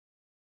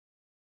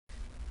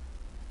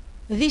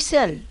The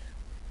cell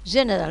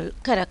general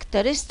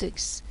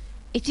characteristics.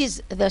 It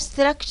is the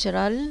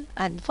structural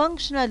and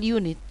functional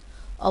unit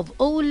of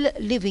all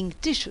living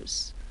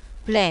tissues,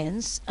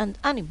 plants and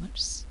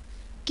animals,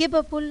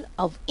 capable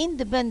of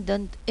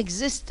independent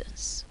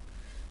existence.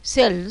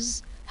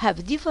 Cells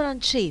have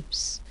different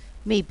shapes,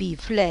 may be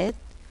flat,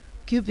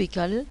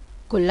 cubical,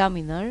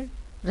 columnar,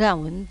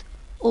 round,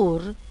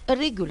 or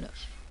irregular.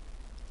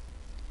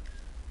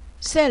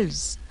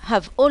 Cells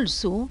have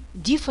also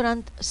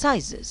different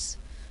sizes.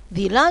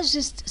 The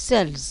largest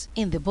cells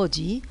in the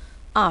body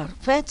are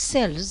fat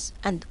cells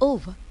and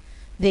ova.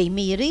 They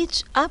may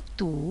reach up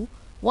to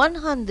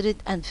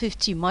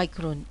 150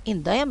 micron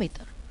in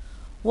diameter,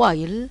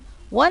 while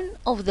one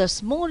of the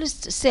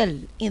smallest cell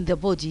in the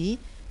body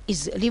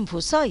is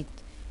lymphocyte.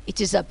 It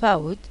is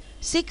about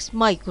 6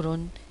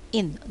 micron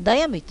in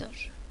diameter.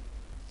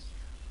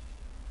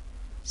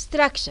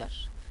 Structure.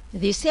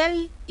 The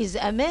cell is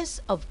a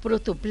mass of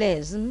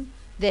protoplasm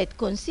that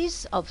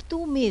consists of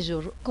two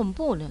major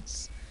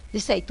components, the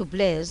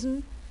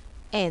cytoplasm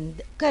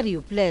and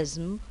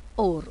karyoplasm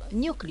or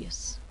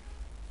nucleus.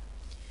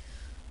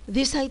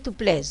 The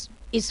cytoplasm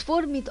is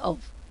formed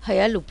of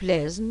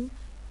hyaloplasm,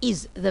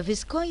 is the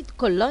viscoid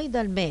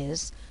colloidal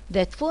mass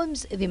that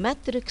forms the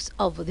matrix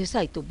of the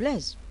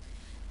cytoplasm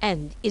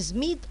and is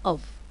made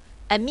of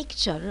a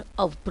mixture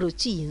of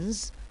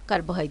proteins,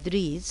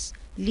 carbohydrates,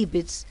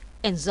 lipids,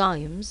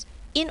 enzymes,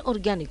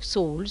 inorganic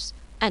salts,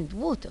 and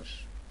water.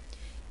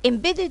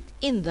 Embedded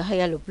in the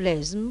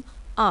hyaloplasm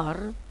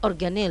are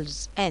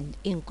organelles and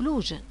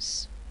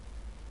inclusions.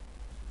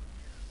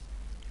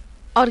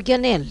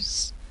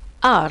 Organelles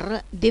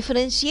are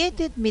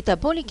differentiated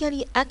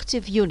metabolically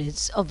active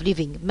units of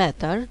living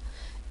matter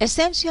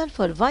essential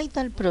for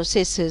vital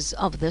processes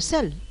of the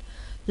cell,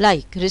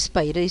 like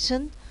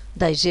respiration,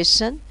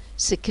 digestion,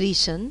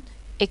 secretion,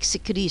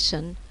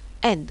 excretion,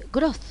 and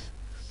growth.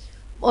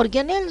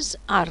 Organelles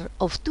are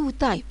of two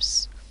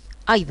types,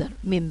 either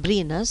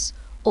membranous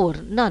or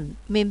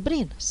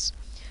non-membranous.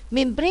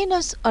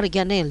 Membranous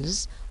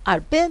organelles are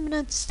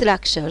permanent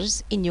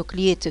structures in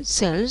nucleated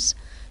cells.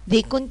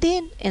 They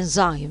contain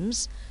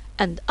enzymes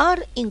and are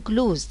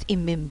enclosed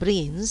in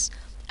membranes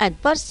and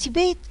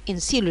participate in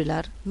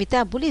cellular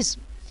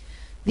metabolism.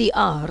 They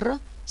are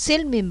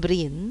cell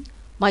membrane,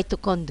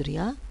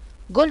 mitochondria,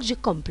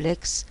 Golgi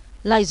complex,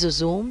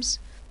 lysosomes,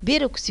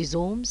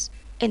 peroxisomes,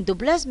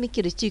 endoplasmic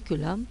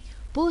reticulum,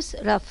 both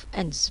rough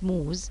and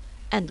smooth,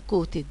 and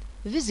coated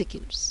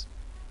vesicles.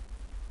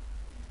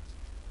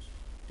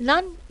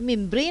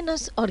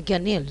 Non-membranous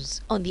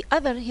organelles, on the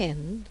other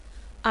hand,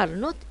 are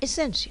not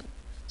essential,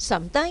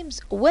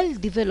 sometimes well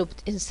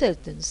developed in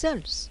certain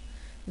cells.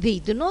 They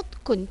do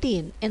not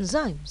contain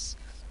enzymes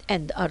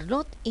and are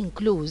not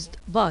enclosed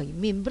by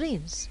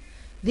membranes.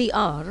 They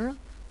are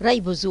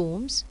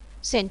ribosomes,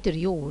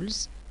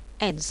 centrioles,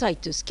 and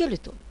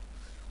cytoskeleton.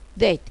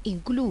 That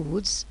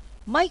includes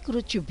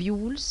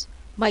microtubules,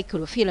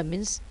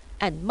 microfilaments,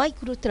 and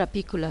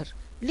microtrabecular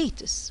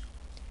lattice.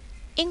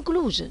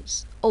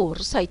 Inclusions or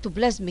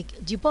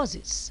cytoplasmic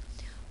deposits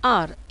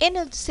are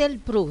anode cell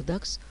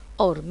products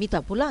or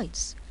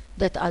metabolites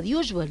that are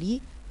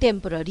usually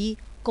temporary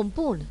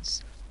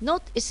components,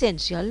 not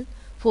essential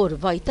for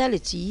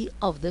vitality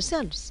of the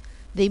cells.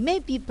 They may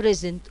be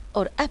present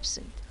or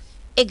absent.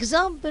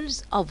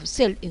 Examples of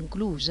cell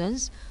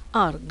inclusions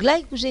are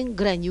glycogen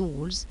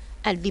granules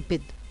and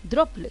lipid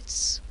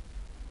droplets.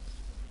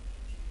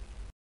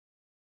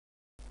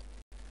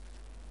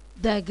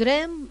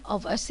 Diagram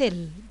of a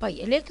cell by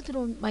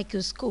electron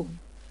microscope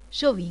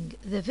showing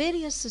the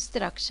various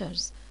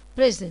structures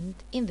present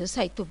in the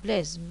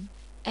cytoplasm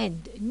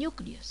and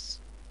nucleus.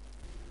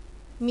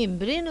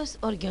 Membranous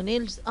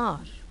organelles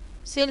are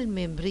cell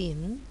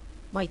membrane,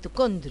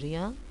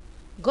 mitochondria,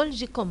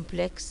 Golgi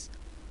complex,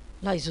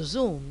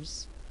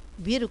 lysosomes,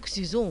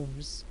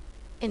 peroxisomes,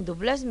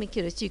 endoplasmic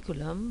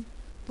reticulum,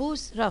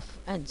 both rough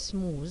and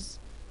smooth,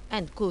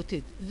 and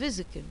coated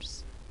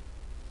vesicles.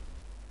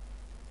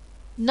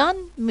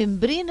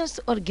 Non-membranous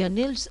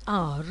organelles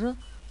are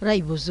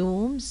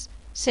ribosomes,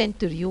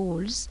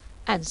 centrioles,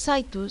 and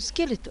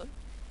cytoskeleton,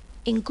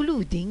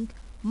 including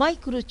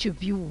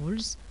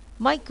microtubules,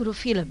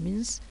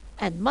 microfilaments,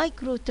 and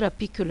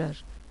microtrabecular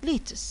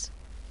lattice.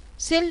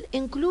 Cell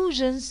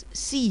inclusions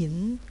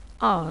seen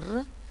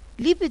are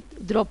lipid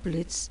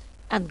droplets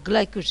and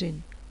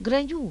glycogen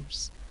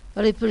granules,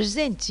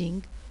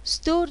 representing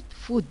stored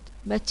food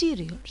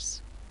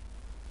materials.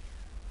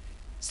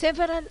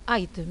 Several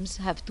items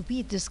have to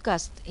be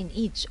discussed in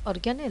each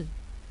organelle.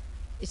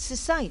 Its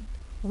site,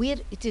 where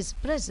it is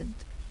present,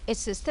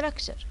 its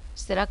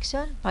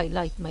structure by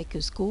light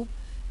microscope,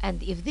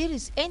 and if there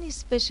is any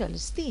special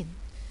stain,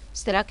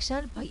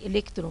 structure by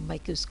electron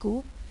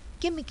microscope,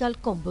 chemical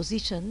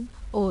composition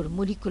or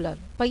molecular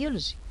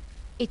biology,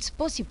 its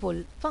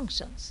possible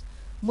functions,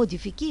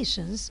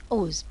 modifications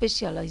or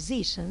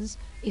specializations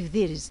if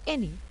there is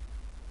any.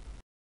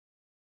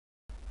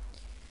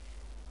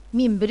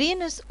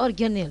 Membranous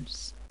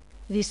organelles.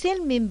 The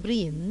cell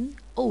membrane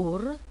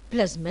or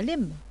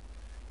plasmalemma.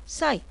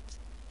 Site.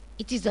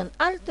 It is an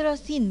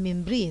ultra-thin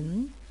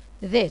membrane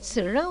that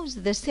surrounds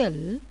the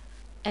cell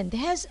and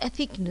has a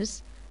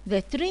thickness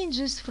that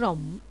ranges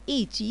from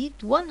 80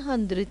 to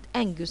 100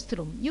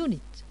 angstrom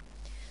unit.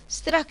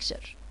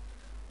 Structure.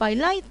 By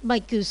light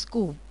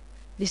microscope,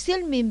 the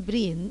cell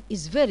membrane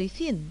is very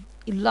thin,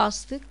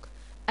 elastic,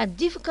 and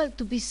difficult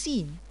to be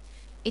seen.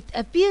 It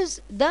appears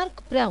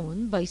dark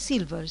brown by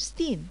silver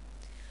stain.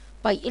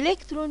 By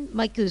electron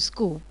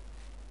microscope,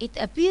 it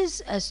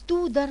appears as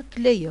two dark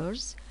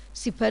layers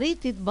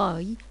separated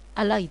by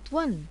a light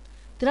one,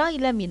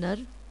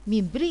 trilaminar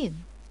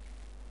membrane.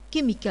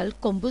 Chemical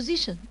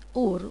composition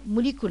or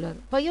molecular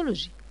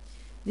biology.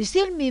 The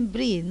cell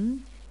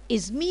membrane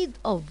is made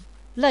of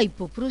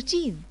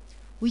lipoprotein,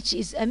 which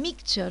is a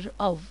mixture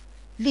of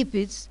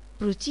lipids,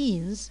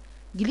 proteins,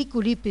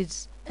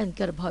 glycolipids, and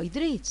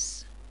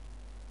carbohydrates.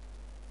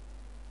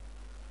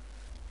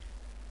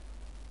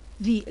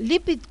 The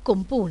lipid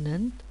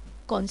component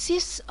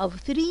consists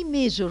of three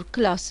major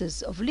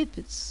classes of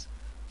lipids: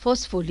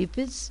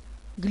 phospholipids,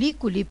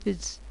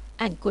 glycolipids,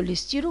 and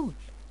cholesterol.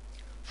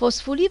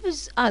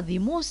 Phospholipids are the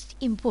most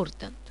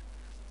important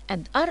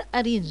and are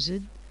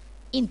arranged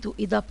into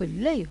a double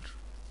layer.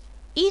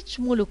 Each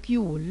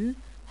molecule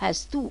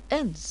has two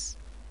ends,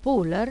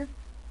 polar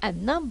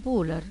and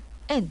nonpolar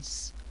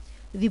ends.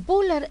 The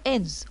polar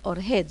ends or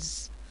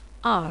heads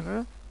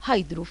are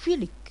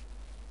hydrophilic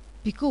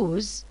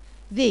because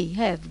they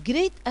have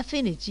great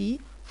affinity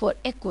for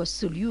aqueous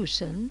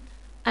solution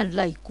and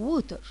like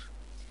water.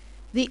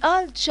 They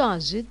are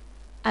charged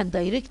and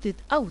directed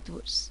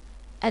outwards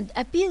and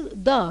appear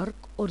dark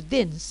or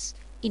dense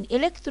in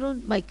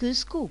electron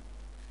microscope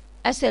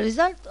as a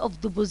result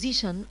of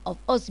deposition of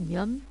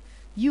osmium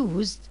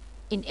used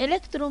in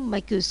electron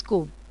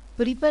microscope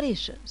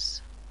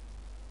preparations.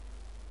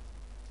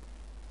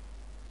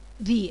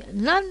 The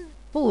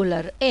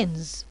non-polar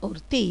ends or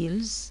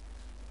tails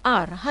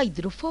are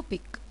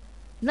hydrophobic,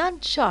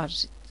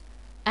 non-charged,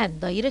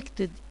 and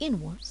directed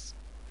inwards.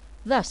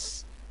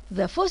 Thus,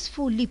 the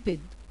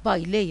phospholipid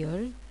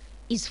bilayer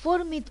is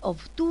formed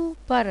of two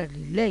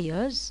parallel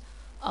layers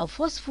of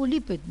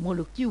phospholipid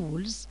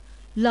molecules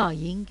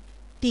lying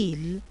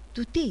tail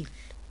to tail.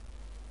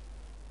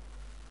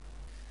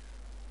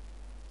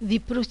 The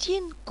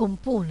protein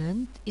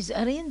component is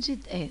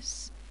arranged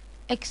as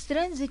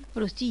extrinsic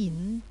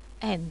protein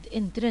and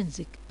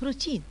intrinsic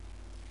protein.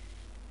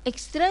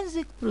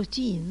 Extrinsic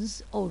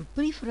proteins or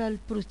peripheral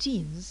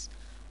proteins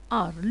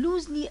are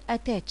loosely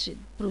attached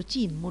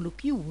protein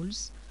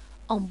molecules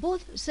on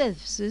both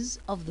surfaces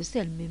of the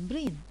cell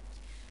membrane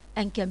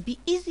and can be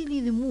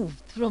easily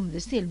removed from the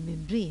cell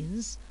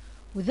membranes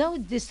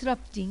without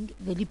disrupting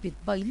the lipid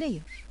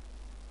bilayer.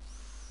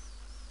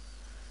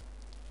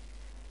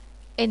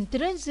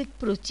 Intrinsic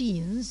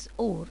proteins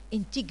or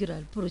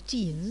integral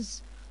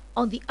proteins,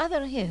 on the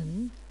other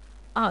hand,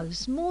 are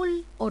small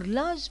or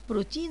large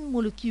protein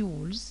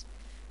molecules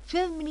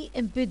firmly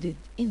embedded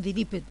in the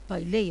lipid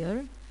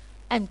bilayer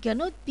and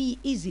cannot be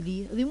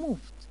easily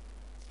removed.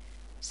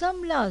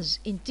 Some large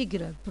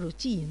integral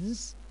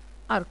proteins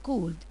are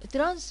called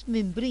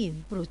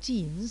transmembrane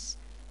proteins,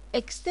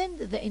 extend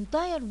the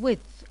entire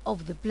width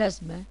of the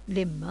plasma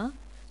lemma,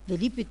 the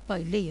lipid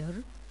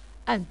bilayer,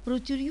 and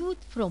protrude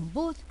from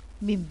both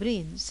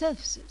membrane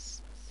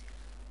surfaces.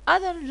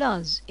 Other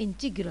large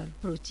integral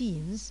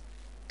proteins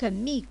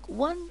can make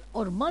one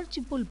or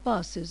multiple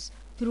passes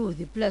through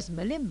the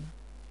plasma lemma.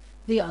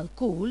 They are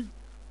called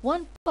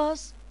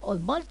one-pass or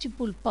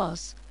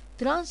multiple-pass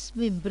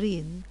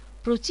transmembrane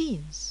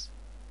proteins.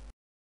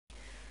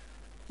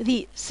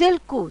 The cell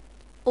coat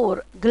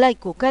or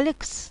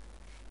glycocalyx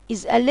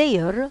is a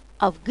layer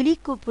of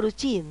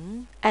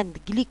glycoprotein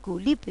and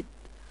glycolipid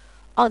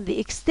on the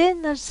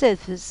external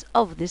surface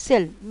of the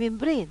cell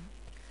membrane.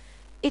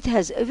 It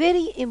has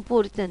very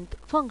important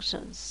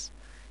functions.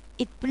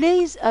 It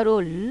plays a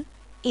role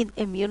in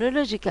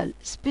immunological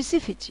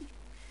specificity.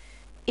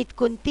 It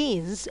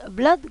contains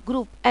blood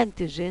group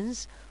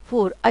antigens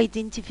for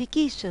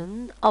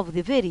identification of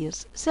the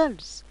various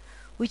cells,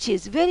 which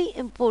is very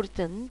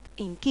important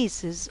in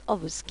cases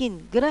of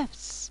skin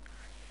grafts.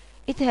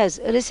 It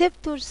has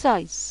receptor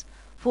sites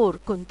for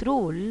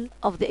control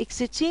of the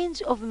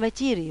exchange of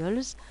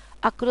materials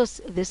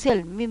across the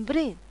cell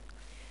membrane.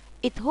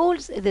 It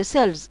holds the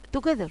cells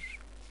together.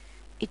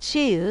 It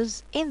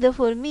shares in the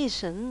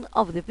formation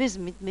of the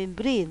basement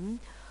membrane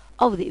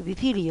of the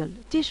epithelial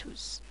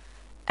tissues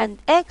and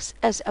acts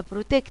as a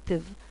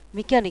protective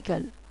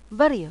mechanical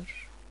barrier.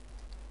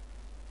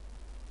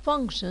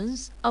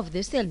 Functions of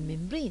the cell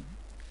membrane.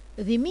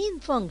 The main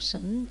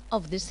function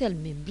of the cell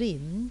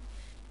membrane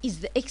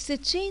is the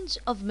exchange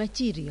of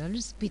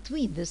materials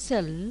between the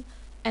cell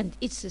and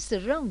its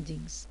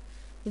surroundings.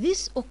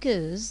 This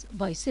occurs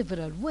by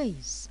several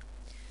ways.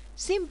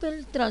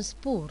 Simple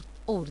transport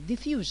or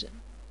diffusion,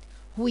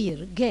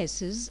 where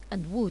gases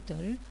and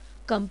water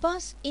can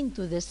pass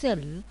into the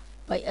cell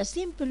by a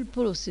simple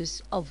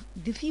process of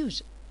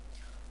diffusion.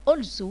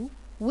 Also,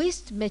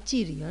 waste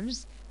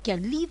materials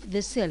can leave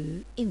the cell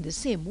in the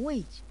same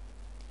way.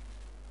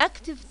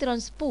 Active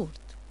transport,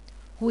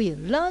 where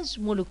large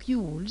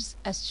molecules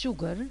as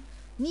sugar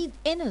need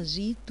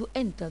energy to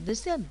enter the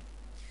cell.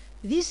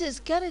 This is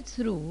carried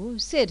through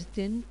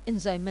certain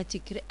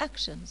enzymatic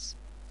reactions.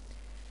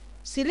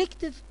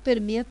 Selective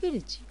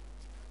permeability,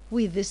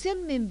 where the cell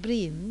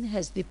membrane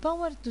has the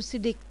power to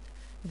select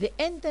the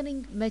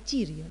entering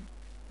material.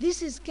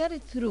 This is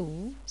carried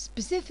through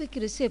specific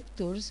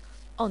receptors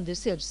on the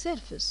cell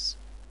surface.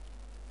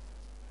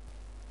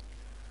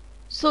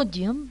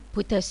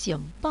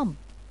 Sodium-potassium pump.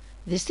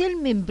 The cell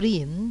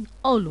membrane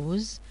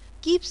always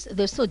keeps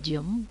the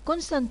sodium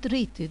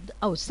concentrated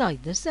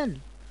outside the cell,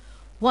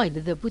 while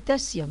the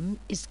potassium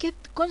is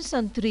kept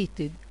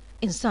concentrated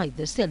inside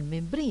the cell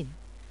membrane.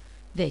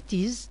 That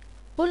is,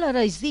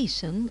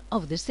 polarization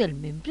of the cell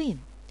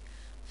membrane.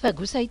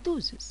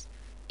 Phagocytosis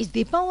is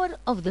the power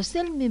of the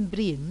cell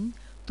membrane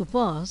to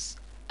pass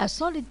a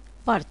solid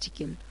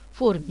particle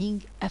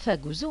forming a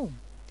phagosome.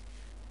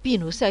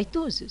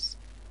 Pinocytosis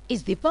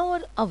is the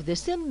power of the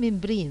cell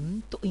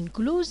membrane to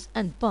enclose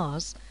and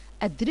pass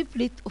a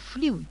droplet of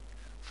fluid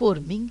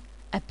forming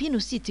a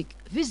pinocytic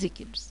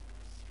vesicles.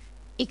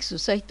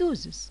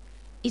 Exocytosis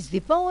is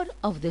the power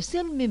of the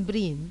cell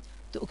membrane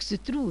to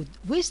extrude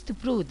waste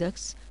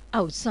products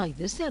outside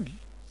the cell.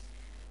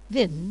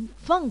 Then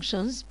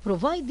functions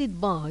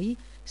provided by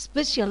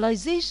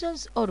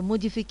specializations or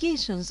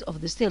modifications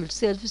of the cell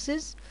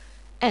surfaces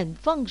and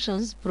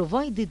functions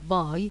provided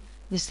by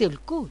the cell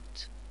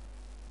coat.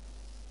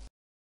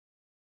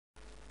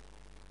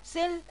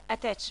 Cell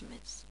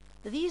attachments.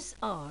 These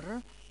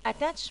are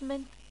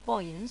attachment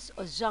points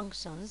or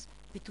junctions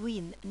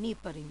between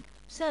neighboring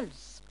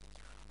cells,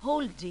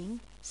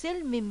 holding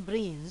cell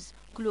membranes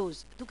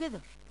close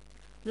together,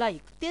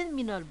 like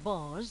terminal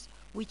bars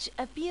which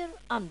appear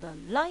under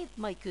light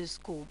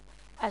microscope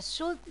as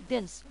short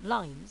dense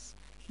lines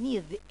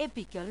near the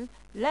apical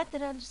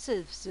lateral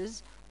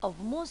surfaces of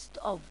most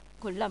of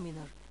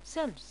columnar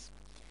cells.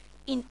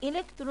 In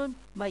electron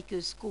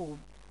microscope,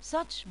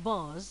 such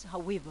bars,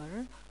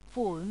 however,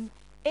 form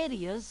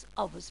areas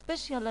of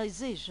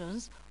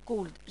specializations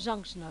called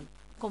junctional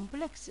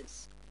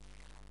complexes.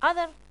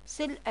 Other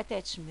cell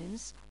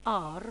attachments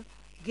are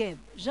gap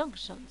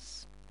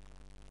junctions.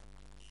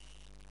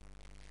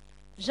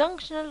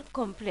 Junctional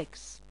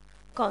complex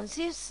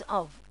consists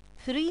of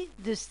three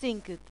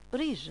distinct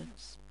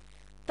regions.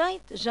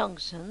 Tight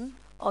junction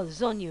or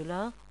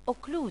zonula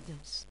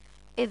occludens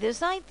is the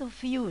site of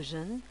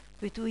fusion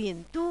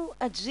between two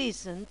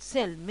adjacent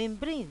cell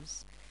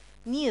membranes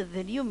near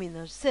the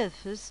luminal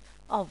surface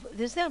of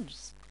the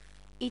cells.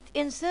 It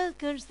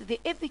encircles the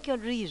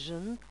apical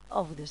region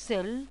of the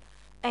cell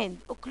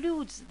and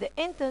occludes the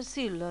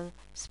intercellular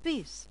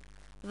space,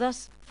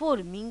 thus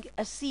forming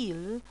a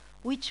seal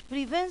which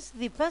prevents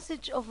the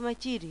passage of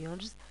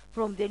materials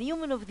from the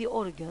lumen of the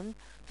organ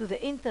to the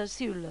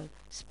intercellular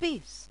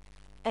space,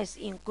 as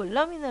in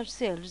columnar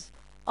cells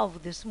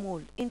of the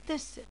small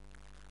intestine.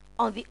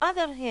 On the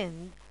other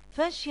hand,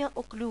 fascia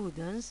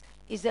occludens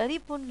is a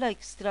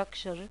ribbon-like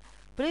structure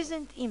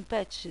present in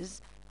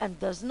patches and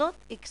does not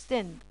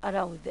extend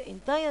around the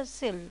entire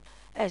cell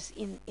as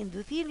in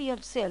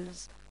endothelial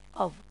cells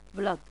of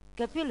blood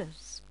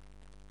capillaries.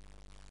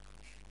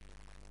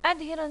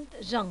 Adherent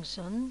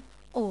junction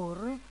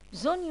or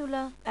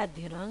zonular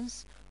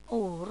adherence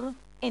or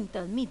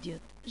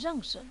intermediate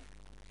junction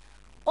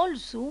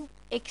also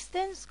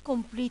extends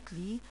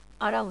completely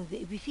around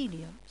the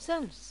epithelial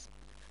cells,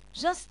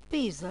 just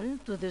basal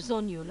to the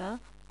zonula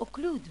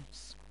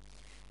occludens.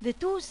 The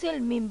two cell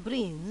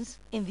membranes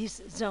in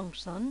this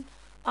junction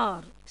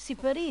are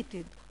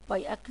separated by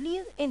a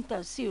clear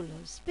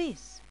intercellular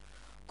space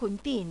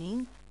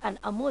containing an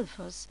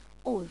amorphous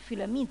or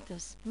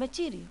filamentous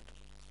material.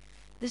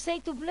 The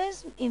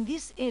cytoplasm in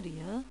this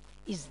area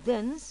is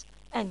dense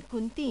and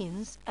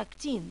contains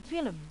actin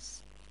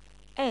filaments,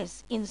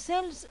 as in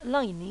cells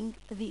lining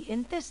the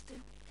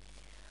intestine.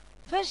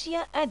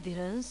 Fascia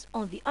adherence,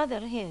 on the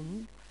other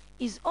hand,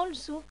 is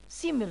also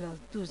similar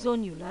to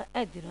zonular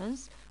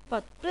adherence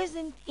but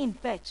present in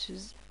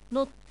patches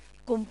not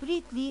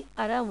completely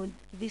around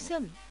the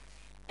cell,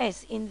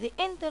 as in the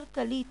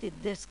intercalated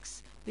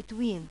discs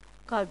between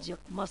cardiac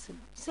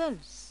muscle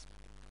cells.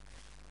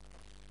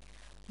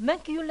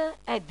 Macular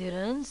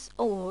adherence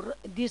or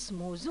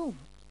desmosome.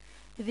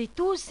 The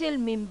two cell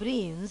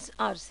membranes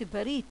are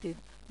separated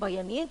by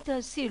an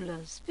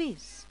intercellular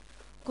space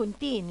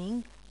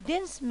containing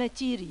dense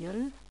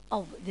material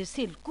of the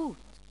cell coat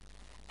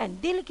and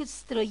delicate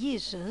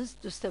striations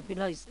to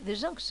stabilize the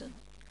junction.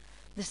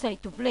 The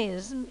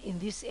cytoplasm in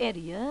this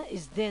area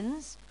is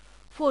dense,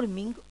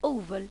 forming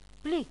oval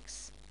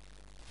plaques.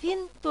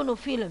 Thin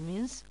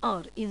tonofilaments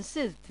are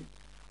inserted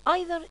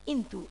either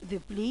into the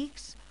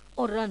plaques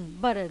or run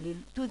parallel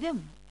to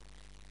them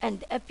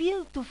and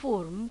appear to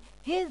form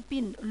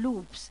hairpin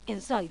loops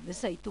inside the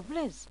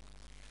cytoplasm.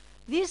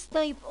 This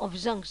type of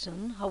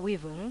junction,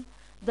 however,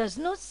 does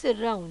not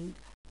surround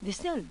the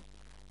cell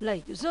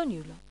like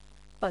zonula,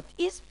 but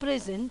is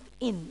present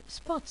in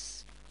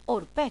spots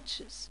or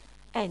patches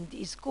and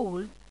is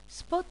called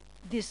spot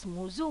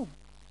desmosome.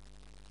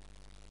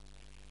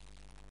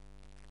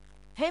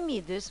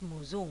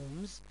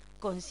 Hemidesmosomes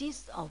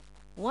consist of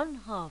one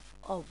half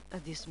of a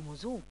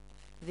desmosome.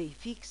 They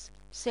fix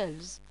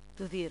cells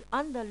to their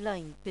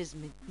underlying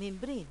plasmid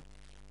membrane,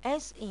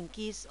 as in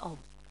case of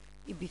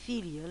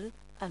epithelial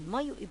and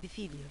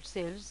myoepithelial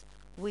cells,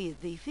 where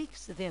they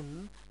fix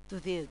them to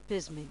their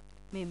plasmid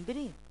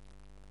membrane.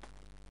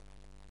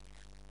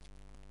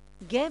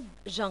 Gap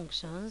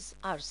junctions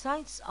are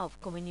sites of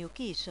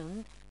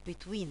communication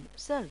between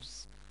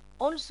cells,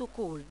 also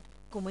called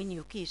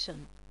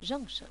communication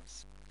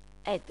junctions.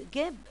 At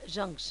gap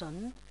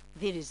junction,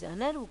 there is a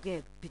narrow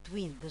gap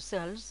between the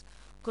cells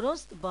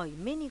crossed by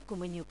many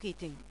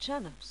communicating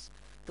channels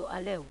to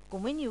allow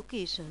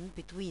communication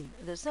between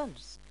the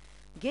cells.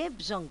 Gap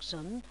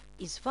junction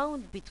is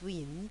found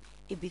between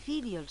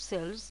epithelial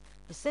cells,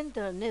 the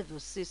central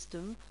nervous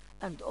system,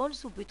 and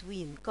also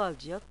between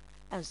cardiac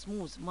and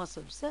smooth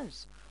muscle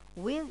cells,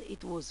 where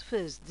it was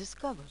first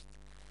discovered,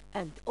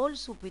 and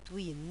also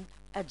between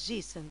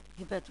adjacent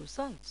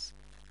hepatocytes.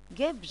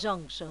 Gap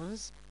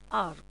junctions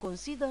are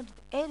considered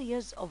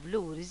areas of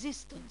low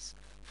resistance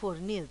for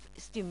nerve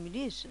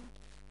stimulation.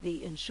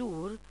 They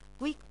ensure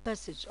quick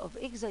passage of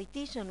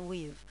excitation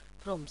wave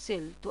from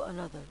cell to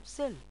another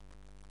cell.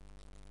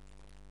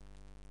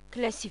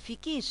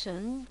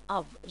 Classification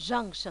of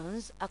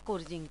junctions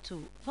according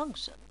to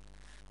function.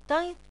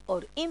 Tight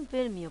or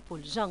impermeable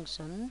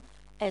junction,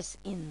 as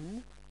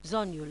in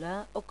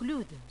zonula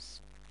occludens.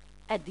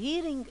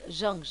 Adhering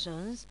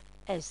junctions,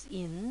 as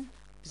in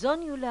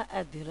zonula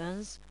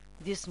adherens,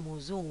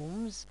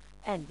 desmosomes,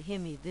 and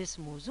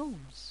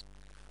hemidesmosomes.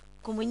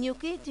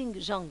 Communicating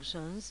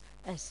junctions,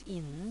 as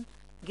in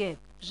gap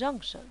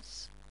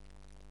junctions.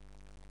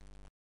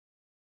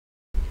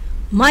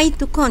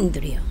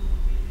 Mitochondria.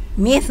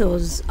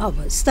 Methods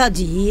of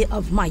study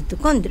of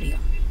mitochondria.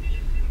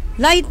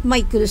 Light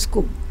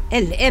microscope,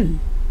 LM.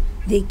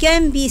 They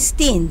can be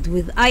stained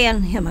with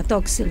iron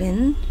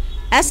hematoxylin,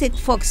 acid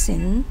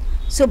foxin,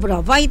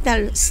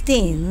 supravital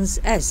stains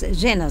as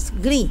genus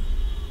green.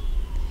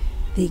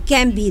 They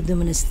can be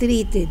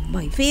demonstrated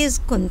by phase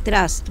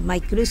contrast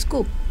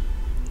microscope.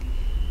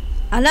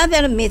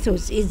 Another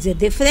method is the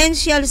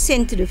differential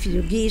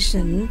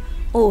centrifugation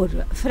or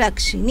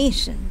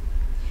fractionation.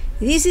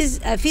 This is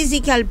a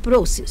physical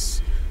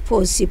process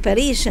for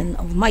separation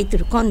of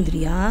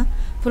mitochondria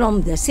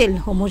from the cell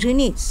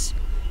homogeneous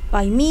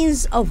by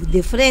means of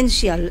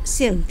differential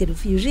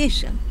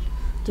centrifugation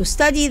to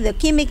study the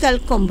chemical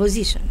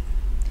composition,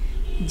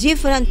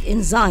 different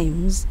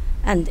enzymes,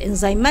 and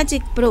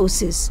enzymatic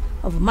process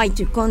of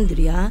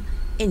mitochondria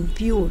in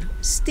pure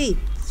state.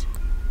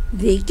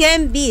 They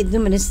can be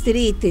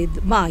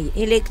demonstrated by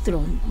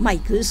electron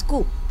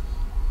microscope.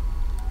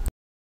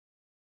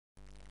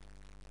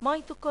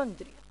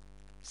 Mitochondria,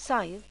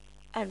 size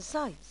and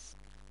size.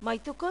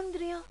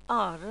 Mitochondria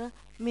are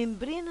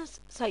membranous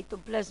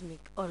cytoplasmic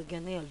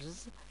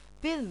organelles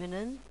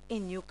permanent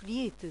in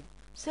nucleated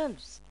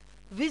cells,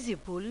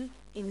 visible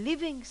in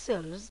living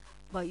cells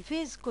by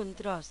phase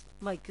contrast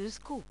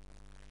microscope.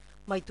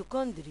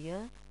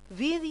 Mitochondria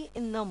vary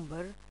in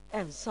number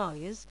and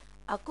size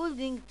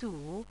according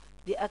to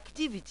the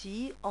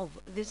activity of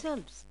the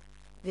cells.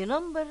 The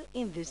number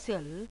in the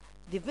cell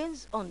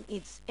depends on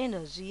its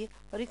energy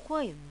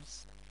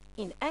requirements.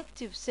 In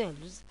active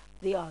cells,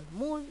 they are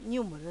more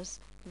numerous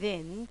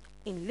than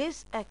in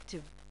less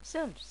active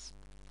cells.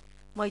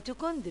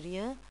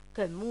 Mitochondria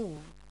can move,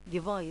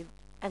 divide,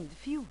 and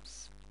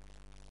fuse.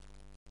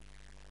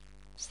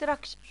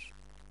 Structure.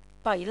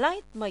 By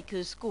light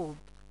microscope,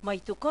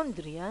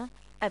 mitochondria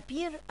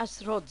appear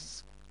as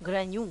rods,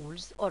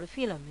 granules, or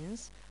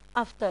filaments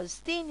after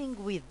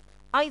staining with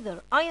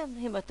either iron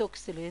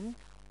hematoxylin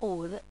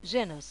or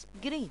genus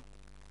green.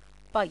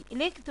 By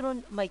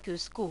electron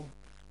microscope,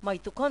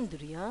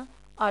 mitochondria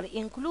are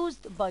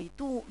enclosed by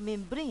two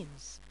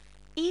membranes.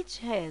 Each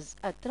has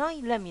a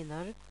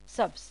trilaminar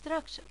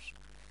substructure.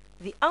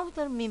 The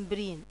outer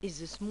membrane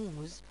is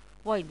smooth,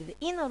 while the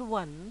inner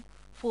one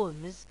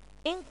forms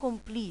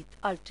incomplete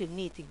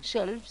alternating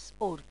shelves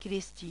or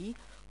cristae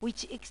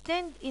which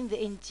extend in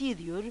the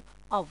interior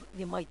of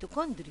the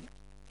mitochondria.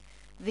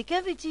 The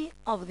cavity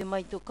of the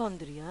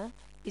mitochondria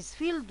is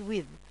filled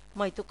with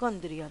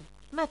mitochondrial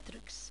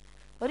matrix,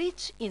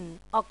 rich in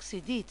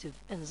oxidative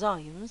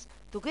enzymes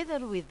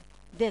together with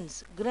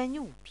dense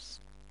granules.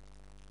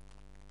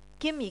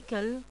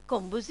 Chemical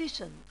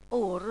composition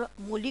or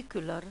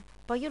molecular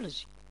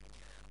biology.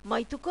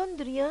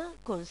 Mitochondria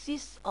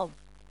consists of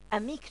a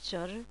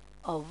mixture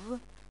of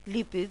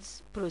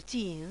lipids,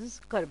 proteins,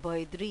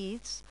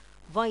 carbohydrates,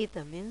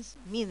 vitamins,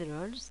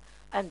 minerals,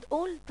 and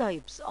all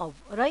types of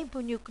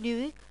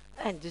ribonucleic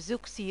and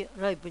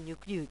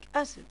deoxyribonucleic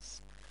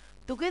acids,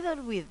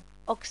 together with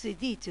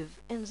oxidative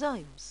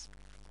enzymes,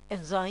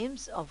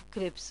 enzymes of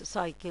Krebs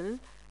cycle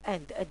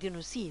and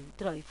adenosine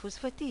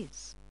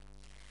triphosphatase.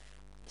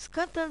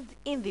 Scattered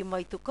in the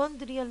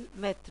mitochondrial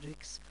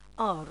matrix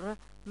are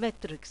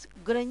matrix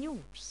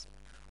granules,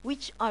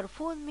 which are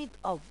formed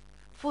of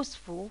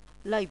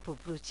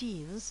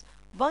phospholipoproteins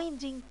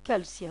binding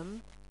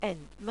calcium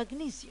and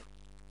magnesium.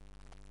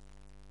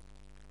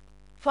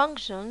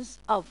 Functions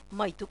of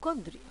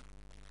mitochondria.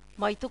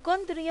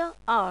 Mitochondria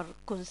are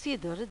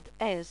considered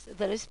as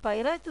the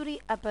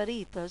respiratory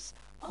apparatus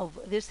of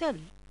the cell,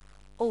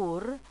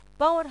 or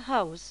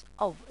powerhouse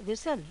of the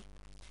cell,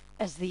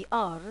 as they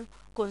are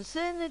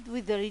concerned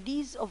with the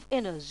release of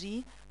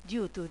energy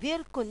due to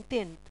their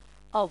content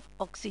of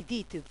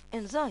oxidative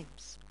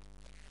enzymes.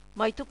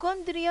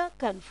 Mitochondria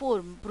can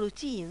form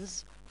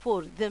proteins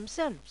for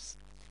themselves,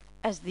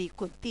 as they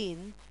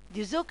contain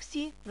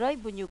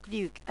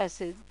desoxyribonucleic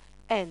acid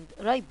and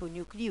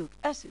ribonucleic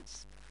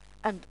acids,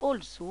 and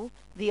also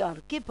they are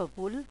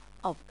capable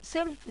of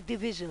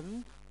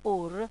self-division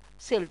or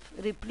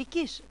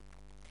self-replication.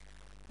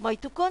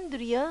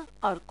 Mitochondria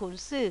are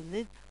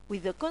concerned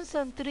with the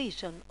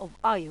concentration of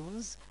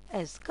ions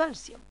as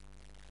calcium.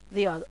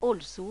 They are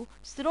also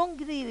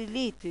strongly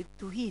related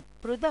to heat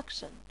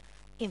production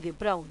in the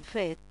brown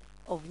fat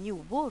of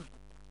newborn.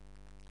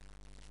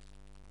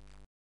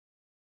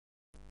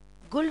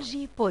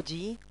 Golgi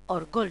body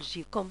or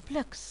Golgi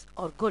complex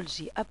or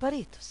Golgi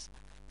apparatus.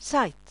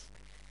 Site.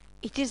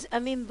 It is a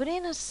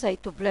membranous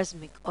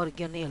cytoplasmic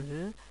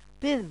organelle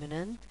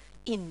permanent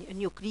in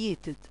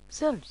nucleated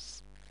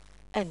cells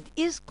and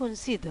is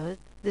considered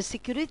the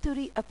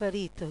secretory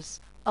apparatus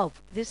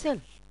of the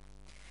cell.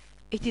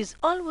 It is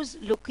always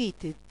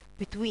located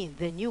between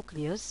the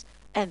nucleus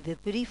and the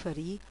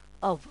periphery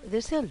of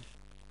the cell.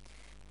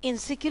 In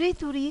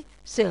secretory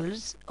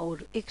cells or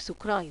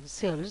exocrine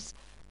cells,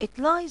 it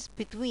lies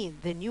between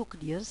the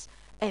nucleus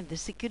and the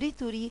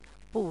secretory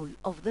pole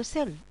of the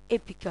cell,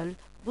 apical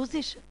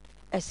position,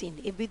 as in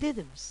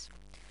epididymis.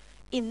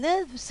 In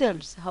nerve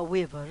cells,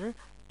 however,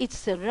 it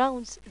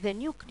surrounds the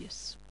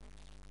nucleus.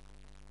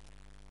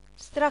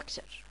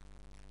 Structure.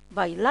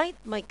 By light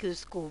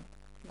microscope,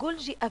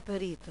 Golgi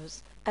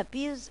apparatus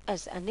appears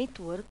as a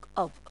network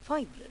of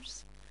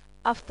fibers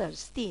after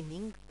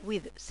staining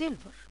with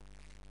silver.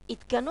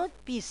 It cannot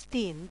be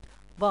stained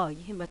by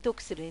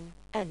hematoxylin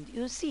and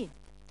eosine.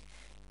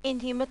 In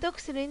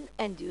hematoxylin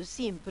and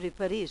eosine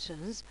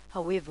preparations,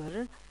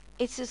 however,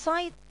 its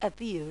site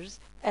appears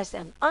as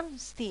an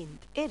unstained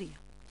area,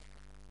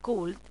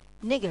 called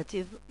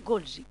negative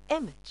Golgi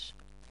image.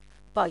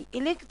 By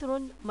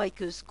electron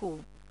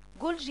microscope,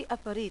 Golgi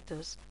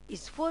apparatus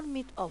is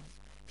formed of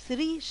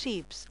three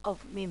shapes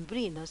of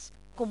membranous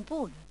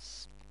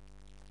components.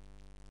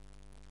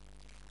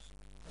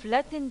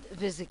 Flattened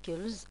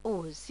vesicles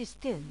or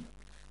cisterns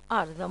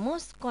are the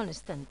most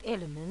constant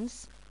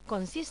elements,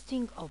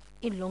 consisting of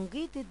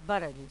elongated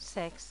parallel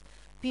sacs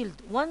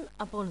peeled one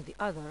upon the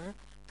other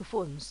to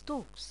form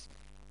stalks.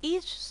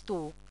 Each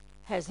stalk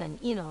has an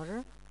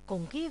inner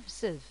concave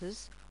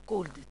surface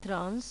called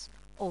trans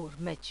or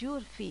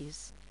mature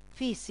face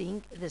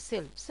facing the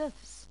cell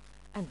surface,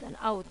 and an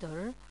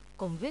outer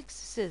convex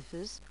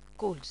surface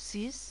called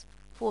cis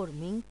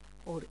forming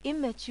or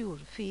immature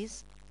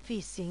face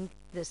facing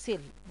the cell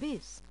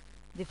base.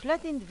 The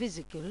flattened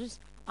vesicles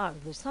are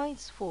the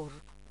sites for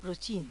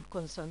protein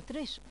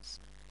concentrations.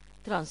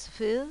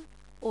 Transfer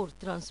or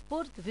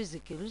transport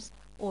vesicles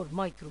or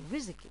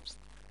microvesicles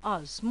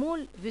are small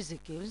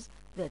vesicles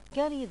that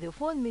carry the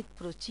formed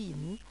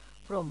protein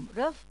from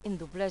rough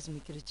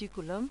endoplasmic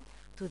reticulum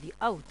to the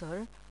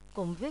outer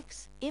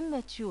convex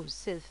immature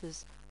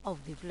surface of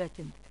the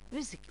flattened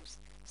vesicles,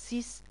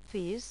 cis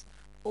phase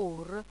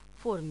or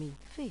forming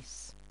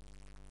phase.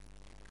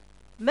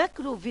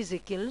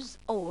 Macrovesicles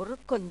or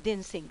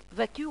condensing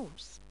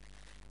vacuoles.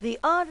 They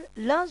are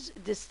large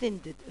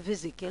distended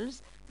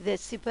vesicles that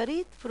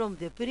separate from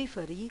the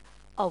periphery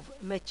of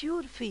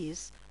mature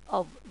phase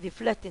of the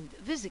flattened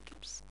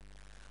vesicles.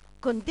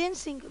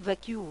 Condensing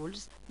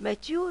vacuoles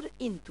mature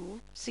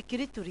into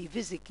secretory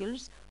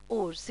vesicles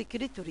or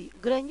secretory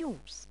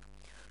granules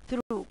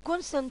through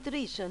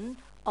concentration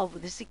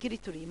of the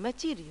secretory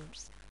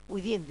materials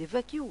within the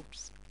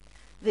vacuoles.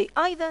 They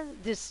either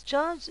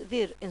discharge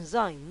their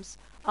enzymes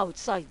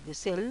outside the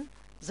cell,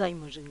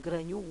 zymogen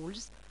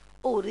granules,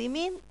 or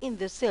remain in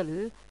the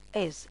cell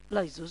as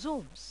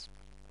lysosomes.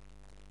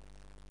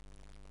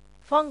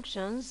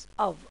 Functions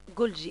of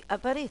Golgi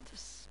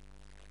apparatus.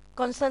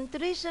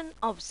 Concentration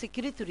of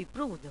secretory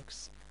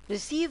products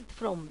received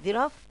from the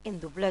rough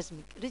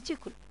endoplasmic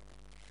reticulum.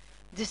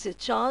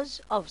 Discharge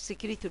of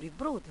secretory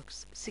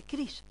products,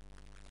 secretion.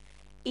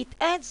 It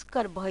adds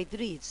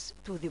carbohydrates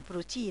to the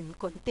protein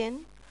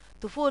content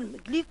to form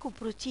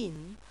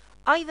glycoprotein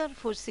either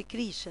for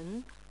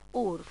secretion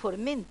or for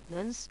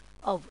maintenance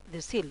of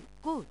the cell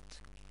coat.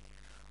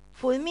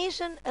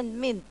 Formation and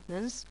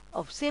maintenance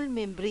of cell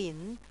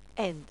membrane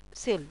and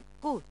cell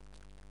coat.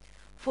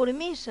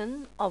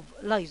 Formation of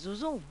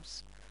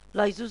lysosomes.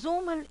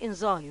 Lysosomal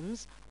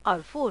enzymes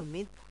are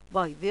formed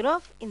by the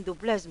rough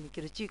endoplasmic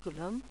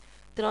reticulum,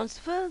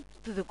 transferred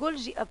to the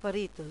Golgi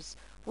apparatus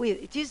where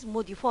it is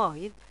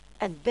modified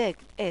and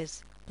backed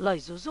as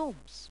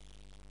lysosomes.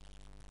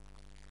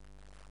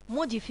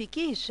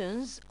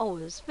 Modifications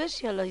or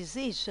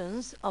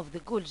specializations of the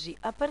Golgi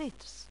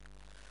apparatus.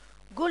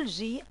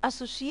 Golgi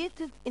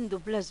associated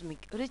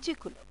endoplasmic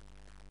reticulum,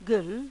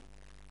 GEL,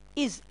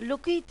 is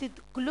located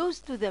close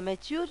to the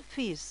mature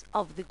phase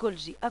of the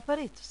Golgi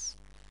apparatus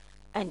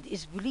and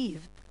is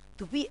believed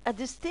to be a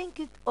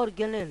distinct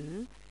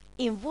organelle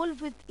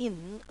involved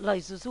in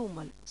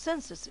lysosomal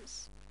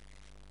synthesis.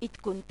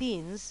 It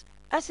contains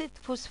acid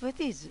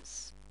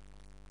phosphatases.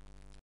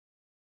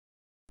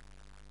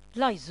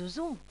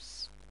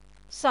 Lysosomes,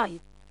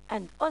 site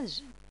and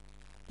origin.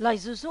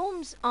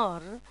 Lysosomes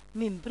are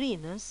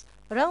membranous,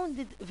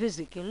 rounded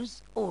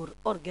vesicles or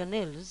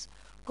organelles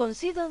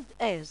considered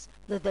as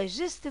the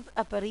digestive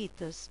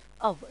apparatus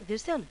of the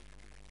cell.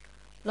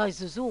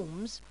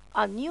 Lysosomes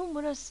are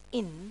numerous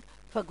in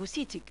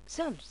phagocytic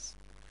cells.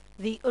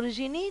 They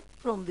originate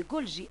from the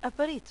Golgi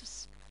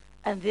apparatus,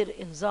 and their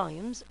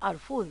enzymes are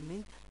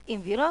formed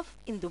in the rough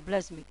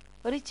endoplasmic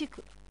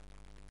reticulum.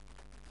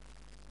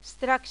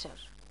 Structure.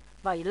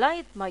 By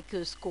light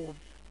microscope,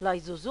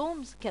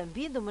 lysosomes can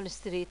be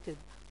demonstrated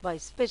by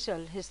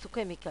special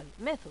histochemical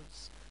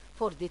methods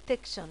for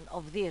detection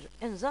of their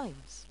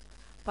enzymes.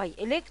 By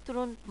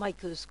electron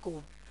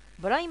microscope,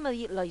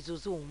 primary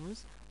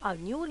lysosomes are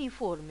newly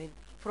formed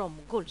from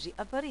Golgi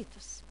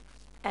apparatus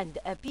and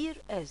appear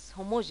as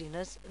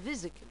homogeneous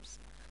vesicles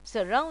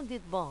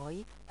surrounded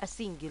by a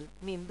single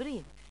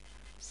membrane.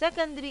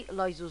 Secondary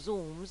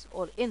lysosomes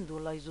or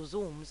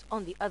endolysosomes,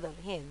 on the other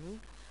hand,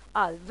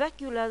 are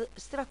vacuolar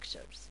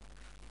structures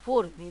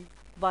formed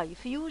by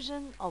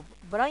fusion of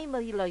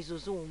primary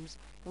lysosomes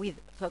with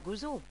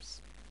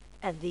phagosomes,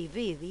 and they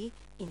vary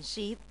in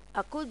shape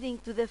according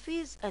to the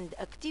phase and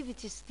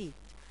activity state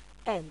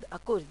and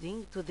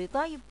according to the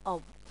type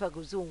of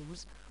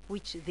phagosomes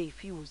which they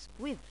fuse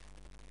with.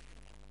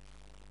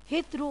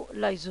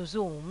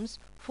 Heterolysosomes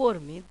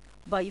formed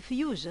by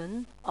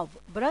fusion of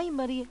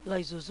primary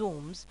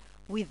lysosomes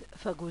with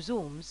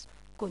phagosomes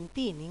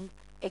containing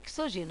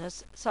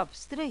exogenous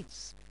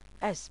substrates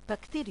as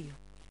bacteria,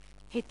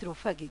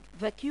 heterophagic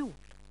vacuole.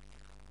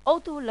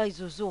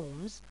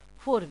 Autolysosomes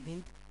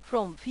formed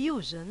from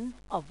fusion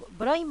of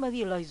primary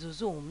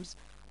lysosomes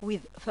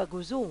with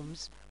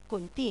phagosomes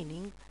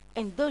containing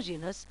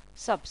endogenous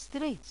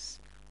substrates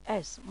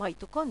as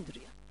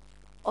mitochondria,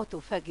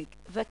 autophagic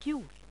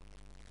vacuole.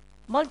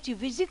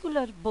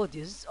 Multivesicular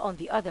bodies, on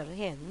the other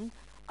hand,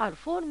 are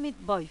formed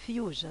by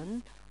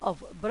fusion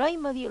of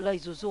primary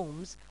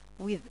lysosomes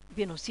with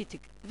pinocytic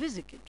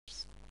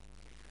vesicles.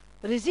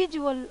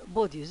 Residual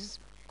bodies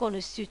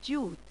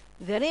constitute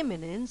the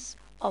remnants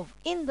of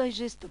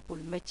indigestible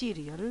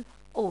material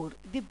or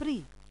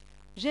debris,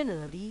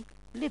 generally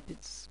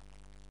lipids.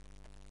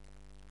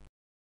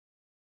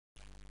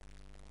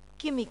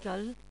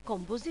 Chemical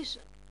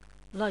composition.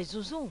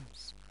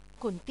 Lysosomes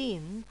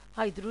contain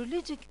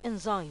hydrolytic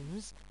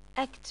enzymes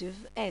active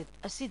at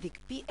acidic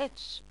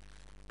pH,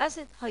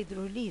 acid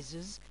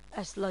hydrolases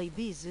as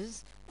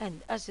lipases and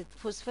acid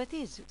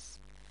phosphatases.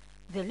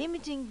 The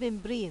limiting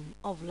membrane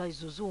of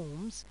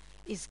lysosomes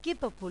is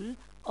capable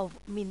of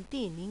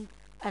maintaining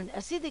an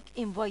acidic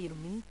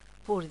environment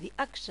for the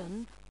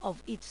action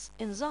of its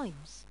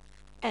enzymes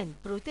and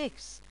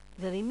protects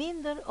the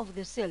remainder of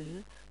the cell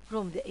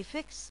from the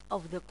effects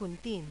of the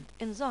contained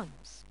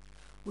enzymes,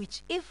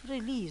 which, if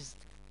released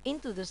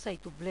into the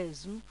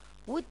cytoplasm,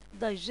 would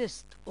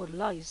digest or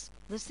lyse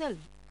the cell,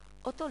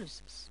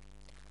 autolysis.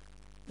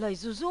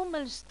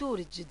 Lysosomal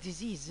storage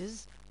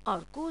diseases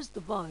are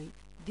caused by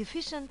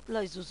deficient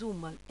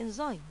lysosomal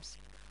enzymes,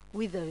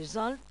 with the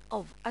result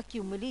of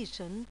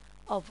accumulation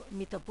of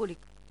metabolic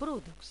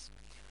products.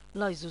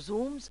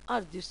 Lysosomes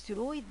are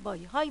destroyed by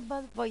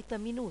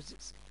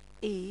hypervitaminosis,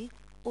 A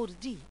or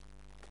D.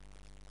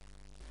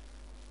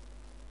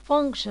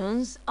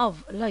 Functions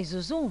of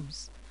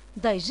lysosomes: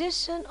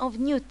 digestion of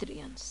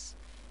nutrients,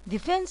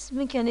 defense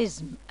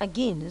mechanism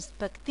against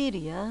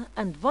bacteria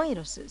and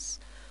viruses,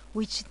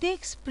 which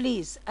takes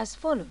place as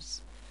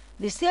follows.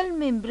 The cell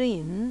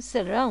membrane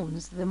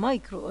surrounds the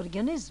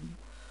microorganism,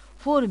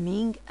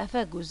 forming a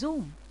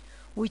phagosome,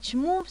 which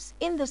moves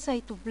in the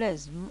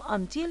cytoplasm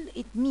until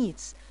it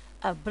meets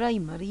a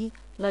primary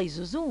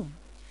lysosome.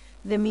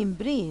 The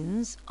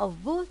membranes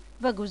of both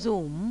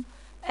phagosome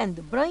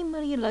and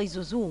primary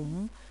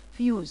lysosome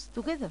fuse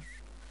together,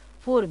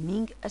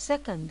 forming a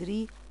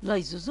secondary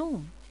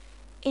lysosome,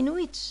 in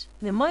which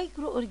the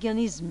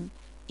microorganism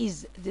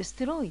is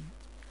destroyed.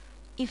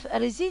 If a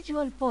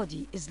residual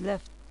body is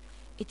left,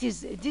 it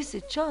is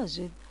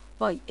discharged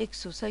by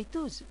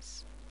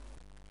exocytosis.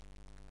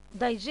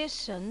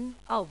 Digestion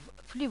of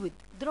fluid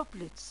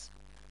droplets.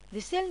 The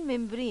cell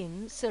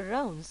membrane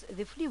surrounds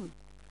the fluid,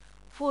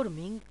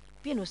 forming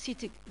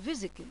pinocytic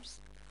vesicles,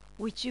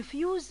 which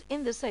fuse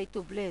in the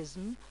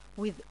cytoplasm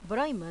with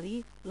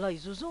primary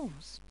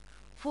lysosomes,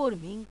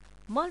 forming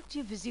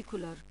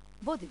multivesicular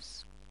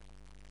bodies.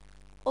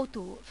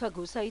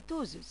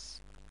 Autophagocytosis.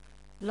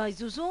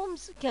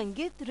 Lysosomes can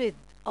get rid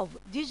of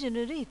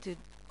degenerated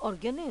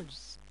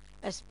organelles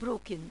as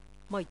broken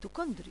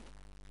mitochondria.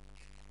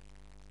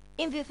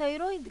 In the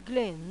thyroid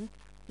gland,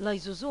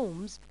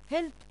 lysosomes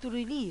help to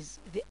release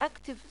the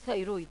active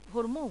thyroid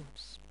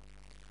hormones.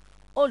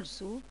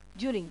 Also,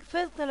 during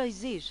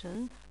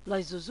fertilization,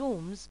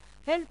 lysosomes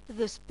help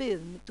the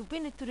sperm to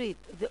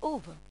penetrate the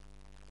ova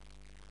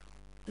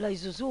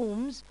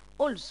Lysosomes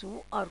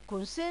also are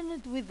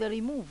concerned with the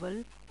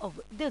removal of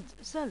dead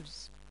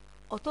cells,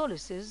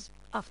 autolysis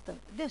after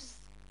death.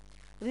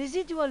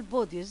 Residual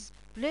bodies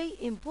play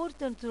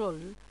important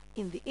role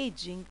in the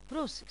aging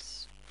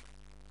process.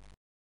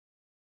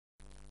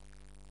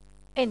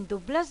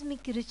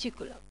 Endoplasmic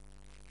reticulum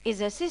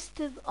is a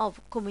system of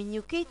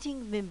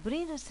communicating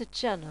membranous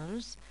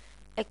channels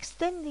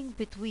extending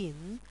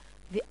between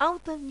the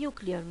outer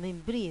nuclear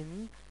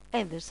membrane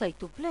and the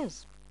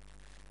cytoplasm.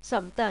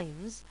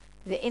 Sometimes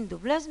the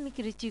endoplasmic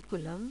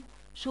reticulum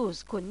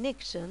shows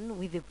connection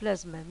with the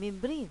plasma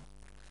membrane,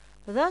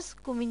 thus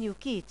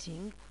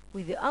communicating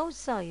with the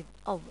outside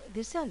of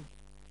the cell.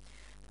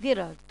 There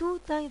are two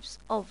types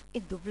of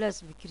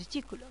endoplasmic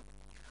reticulum,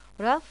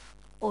 rough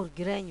or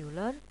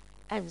granular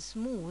and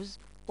smooth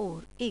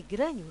or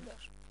agranular,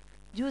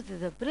 due to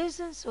the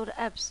presence or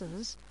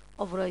absence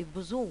of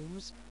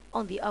ribosomes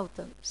on the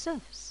outer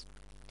surface.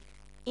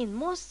 In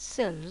most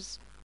cells,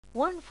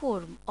 one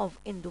form of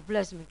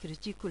endoplasmic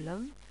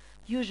reticulum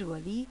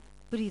usually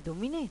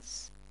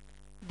predominates,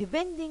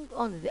 depending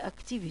on the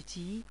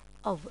activity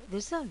of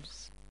the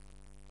cells.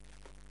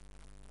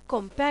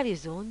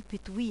 Comparison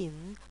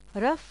between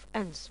rough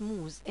and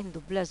smooth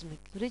endoplasmic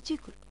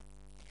reticulum.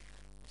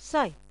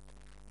 Site: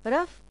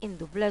 rough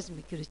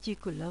endoplasmic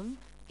reticulum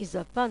is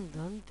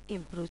abundant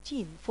in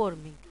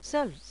protein-forming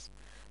cells,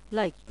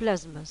 like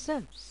plasma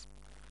cells.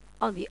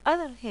 On the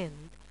other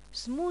hand,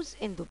 smooth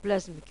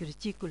endoplasmic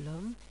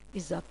reticulum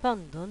is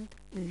abundant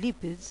in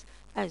lipids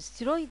and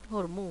steroid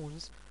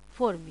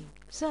hormones-forming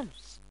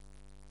cells.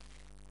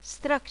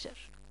 Structure: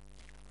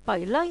 by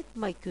light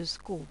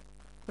microscope,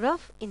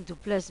 rough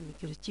endoplasmic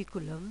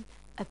reticulum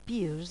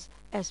appears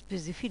as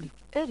pedophilic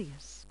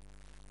areas,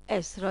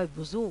 as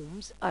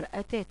ribosomes are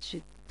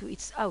attached to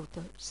its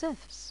outer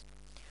surface.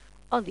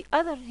 On the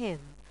other hand,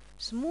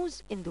 smooth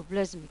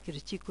endoplasmic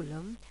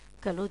reticulum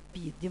cannot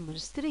be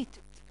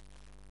demonstrated,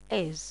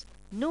 as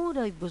no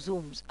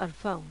ribosomes are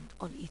found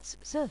on its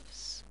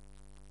surface.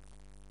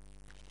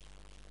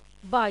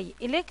 By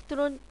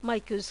electron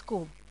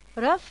microscope,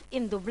 rough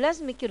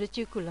endoplasmic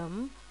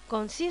reticulum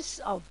consists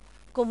of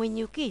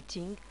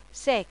communicating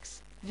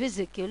sacs,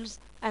 vesicles,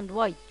 and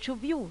white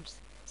tubules,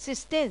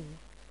 cystine,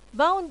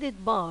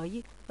 bounded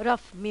by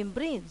rough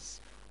membranes,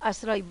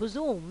 as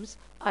ribosomes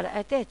are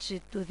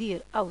attached to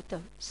their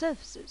outer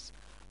surfaces.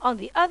 On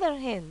the other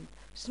hand,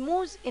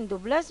 smooth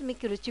endoplasmic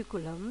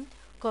reticulum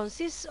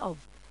consists of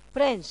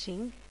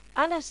branching,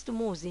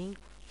 anastomosing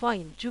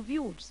fine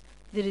tubules.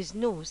 There is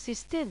no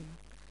cystine,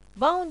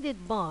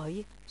 bounded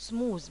by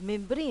smooth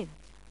membrane,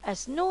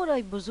 as no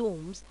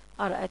ribosomes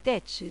are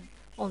attached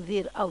on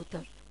their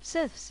outer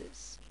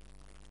surfaces.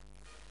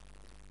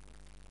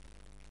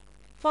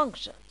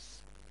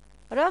 Functions: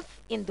 rough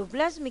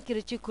endoplasmic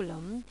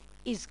reticulum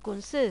is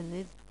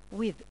concerned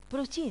with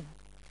protein,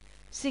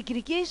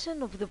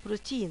 segregation of the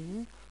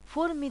protein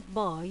formed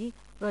by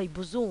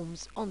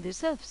ribosomes on the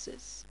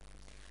surfaces,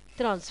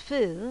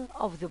 transfer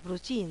of the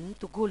protein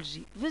to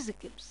Golgi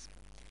vesicles,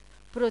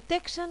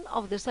 protection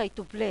of the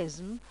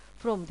cytoplasm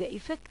from the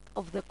effect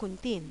of the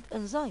contained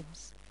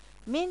enzymes,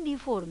 mainly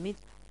formed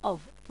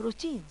of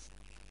proteins.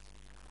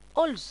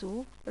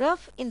 Also,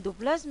 rough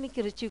endoplasmic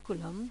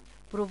reticulum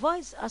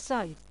provides a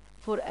site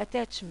for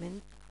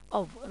attachment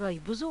of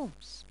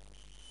ribosomes.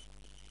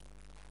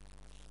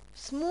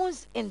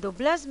 Smooth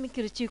endoplasmic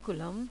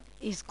reticulum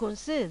is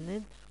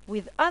concerned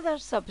with other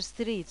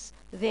substrates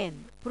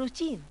than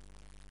protein,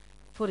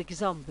 for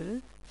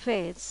example,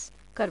 fats,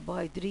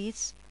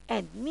 carbohydrates,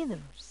 and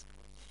minerals.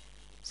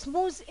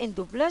 Smooth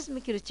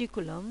endoplasmic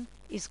reticulum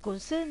is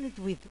concerned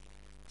with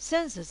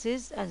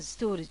synthesis and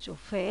storage of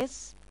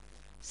fats,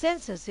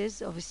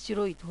 synthesis of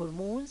steroid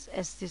hormones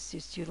as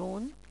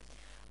testosterone,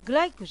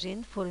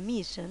 glycogen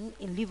formation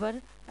in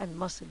liver and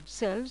muscle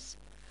cells,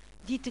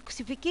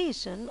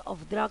 detoxification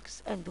of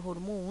drugs and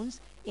hormones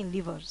in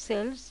liver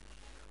cells,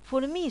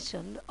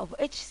 formation of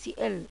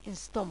HCl in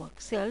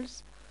stomach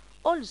cells.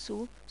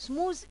 Also,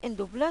 smooth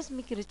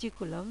endoplasmic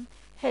reticulum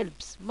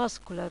helps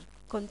muscular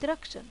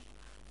contraction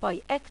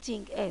by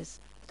acting as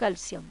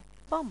calcium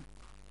pump.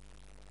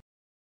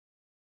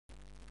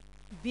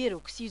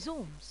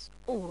 Peroxisomes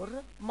or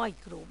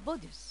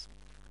microbodies.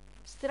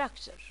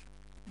 Structure: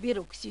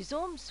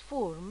 peroxisomes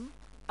form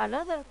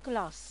another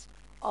class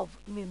of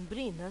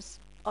membranous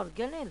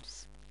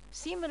organelles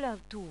similar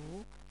to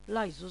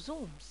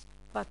lysosomes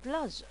but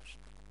larger,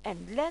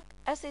 and lack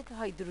acid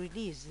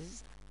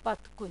hydrolysis but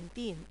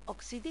contain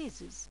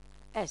oxidases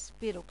as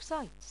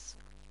peroxides.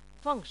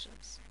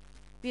 Functions: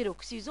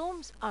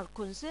 peroxisomes are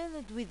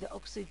concerned with the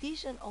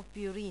oxidation of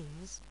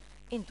purines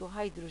into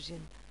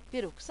hydrogen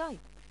peroxide,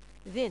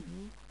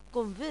 then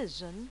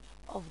conversion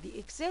of the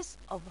excess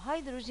of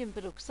hydrogen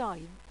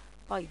peroxide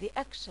by the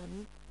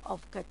action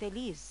of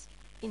catalase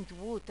into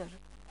water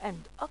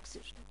and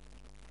oxygen.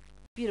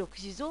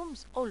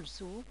 Peroxisomes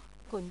also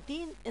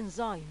contain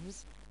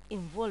enzymes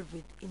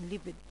involved in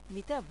lipid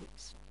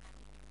metabolism.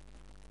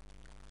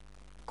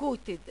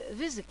 Coated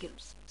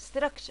vesicles.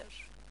 Structure: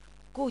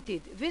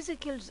 coated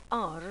vesicles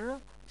are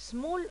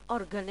small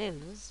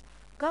organelles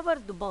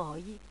covered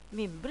by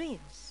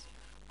membranes,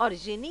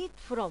 originate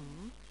from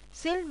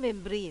cell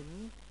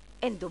membrane,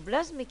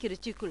 endoplasmic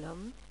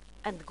reticulum,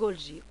 and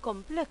Golgi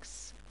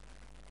complex.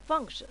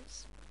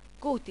 Functions.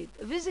 Coated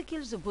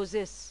vesicles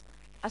possess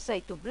a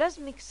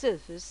cytoplasmic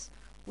surface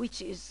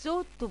which is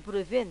thought to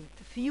prevent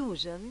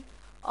fusion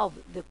of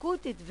the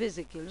coated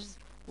vesicles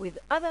with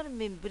other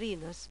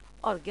membranous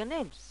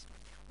organelles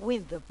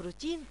when the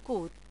protein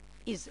coat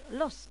is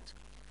lost.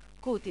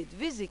 Coated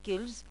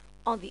vesicles,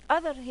 on the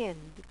other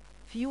hand,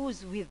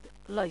 fuse with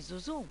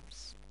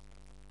lysosomes.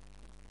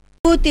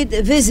 Coated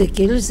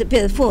vesicles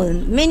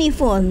perform many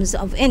forms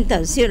of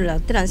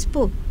intercellular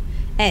transport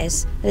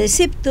as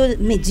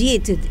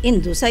receptor-mediated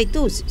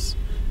endocytosis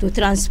to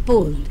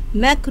transport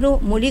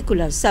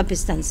macromolecular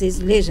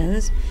substances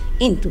lesions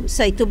into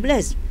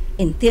cytoplasm,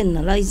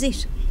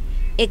 internalization,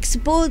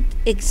 export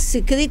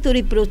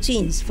excretory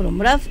proteins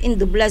from rough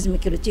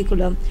endoplasmic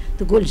reticulum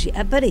to Golgi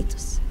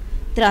apparatus,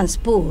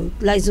 transport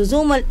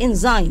lysosomal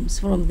enzymes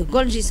from the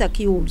Golgi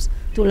sacules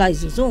to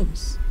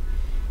lysosomes,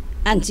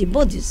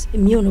 antibodies,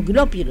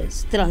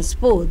 immunoglobulins,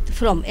 transport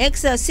from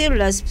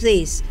extracellular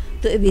space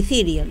to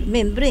epithelial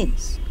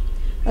membranes,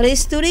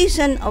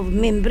 restoration of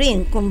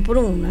membrane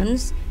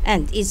components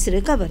and its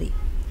recovery,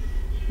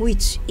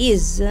 which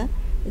is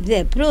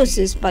the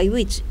process by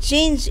which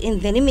change in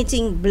the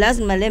limiting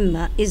plasma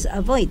lemma is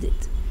avoided,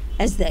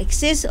 as the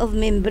excess of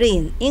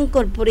membrane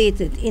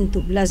incorporated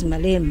into plasma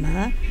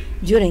lemma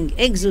during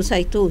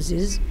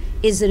exocytosis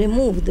is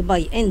removed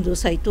by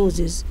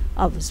endocytosis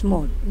of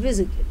small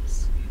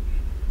vesicles.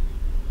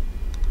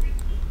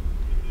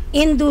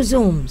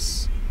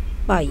 Endosomes.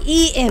 By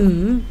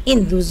EM,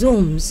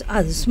 endosomes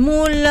are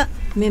small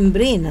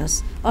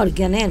membranous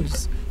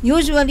organelles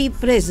usually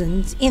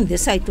present in the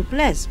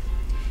cytoplasm,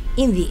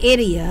 in the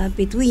area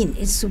between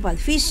its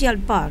superficial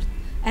part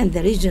and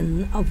the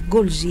region of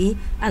Golgi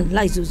and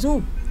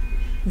lysosome.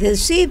 The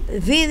shape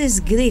varies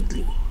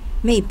greatly,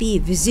 may be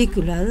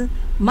vesicular,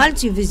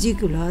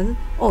 multivesicular,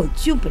 or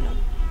tubular,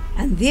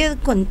 and their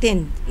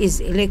content is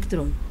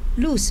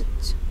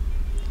electron-lucent.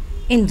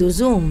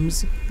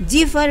 Endosomes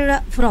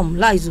differ from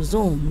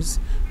lysosomes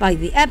by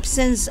the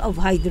absence of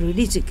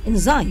hydrolytic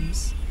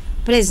enzymes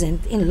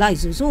present in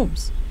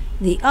lysosomes.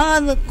 They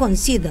are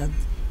considered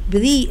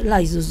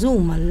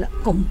pre-lysosomal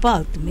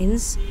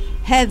compartments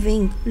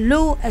having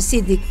low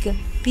acidic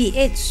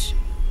pH.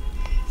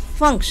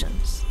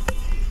 Functions.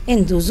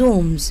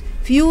 Endosomes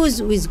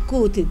fuse with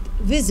coated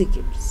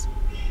vesicles.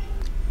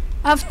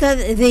 After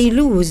they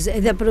lose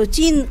the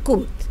protein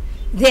coat,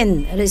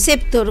 then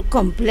receptor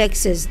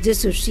complexes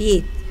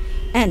dissociate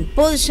and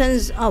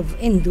portions of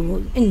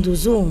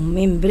endosome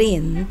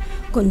membrane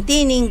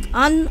containing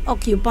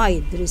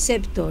unoccupied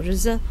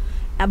receptors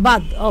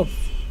bud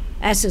off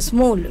as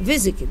small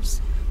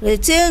vesicles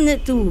return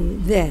to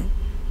the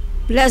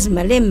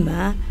plasma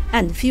lemma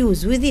and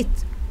fuse with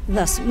it.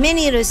 Thus,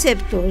 many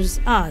receptors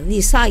are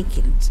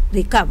recycled,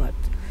 recovered,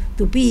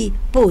 to be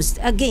posed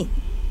again.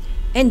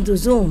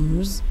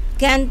 Endosomes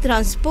can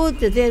transport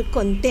their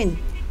content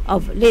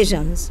of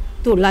lesions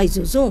to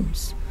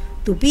lysosomes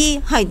to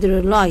be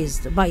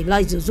hydrolyzed by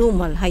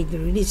lysosomal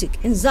hydrolytic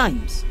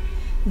enzymes.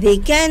 They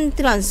can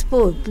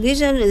transport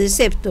lesion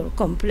receptor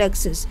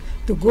complexes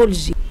to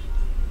Golgi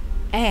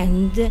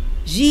and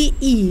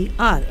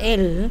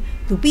GERL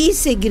to be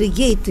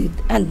segregated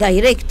and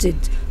directed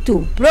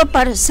to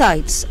proper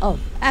sites of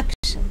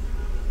action.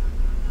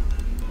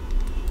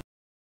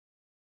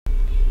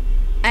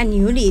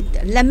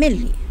 Annulate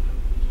lamellae.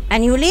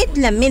 Annulate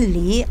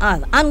lamellae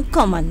are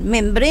uncommon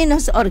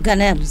membranous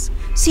organelles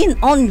seen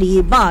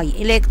only by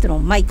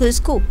electron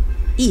microscope,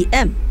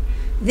 EM.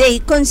 They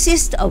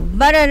consist of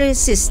barrel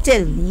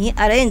cisternae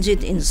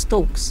arranged in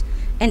stalks,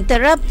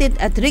 interrupted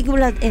at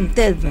regular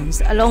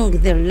intervals along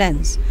their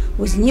length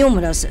with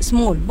numerous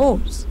small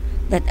balls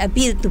that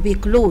appear to be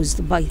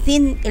closed by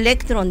thin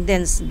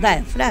electron-dense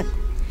diaphragm,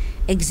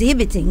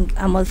 exhibiting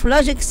a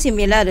morphologic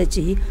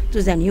similarity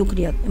to the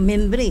nuclear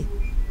membrane.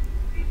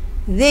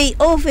 They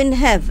often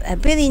have a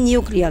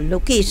perinuclear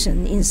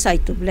location in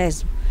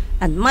cytoplasm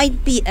and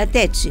might be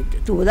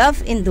attached to rough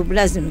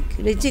endoplasmic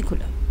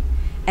reticulum.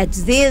 At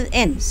their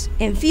ends,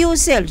 in few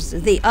cells,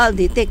 they are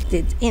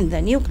detected in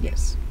the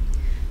nucleus.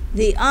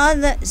 They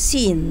are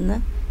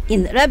seen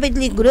in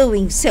rapidly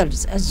growing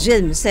cells as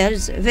germ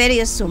cells,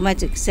 various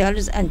somatic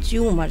cells, and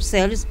tumor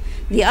cells.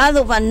 They are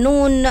of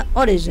unknown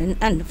origin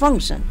and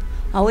function.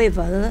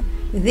 However,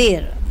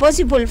 their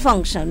possible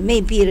function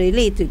may be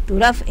related to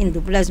rough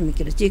endoplasmic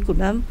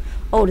reticulum,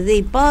 or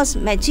they pass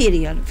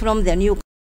material from the nucleus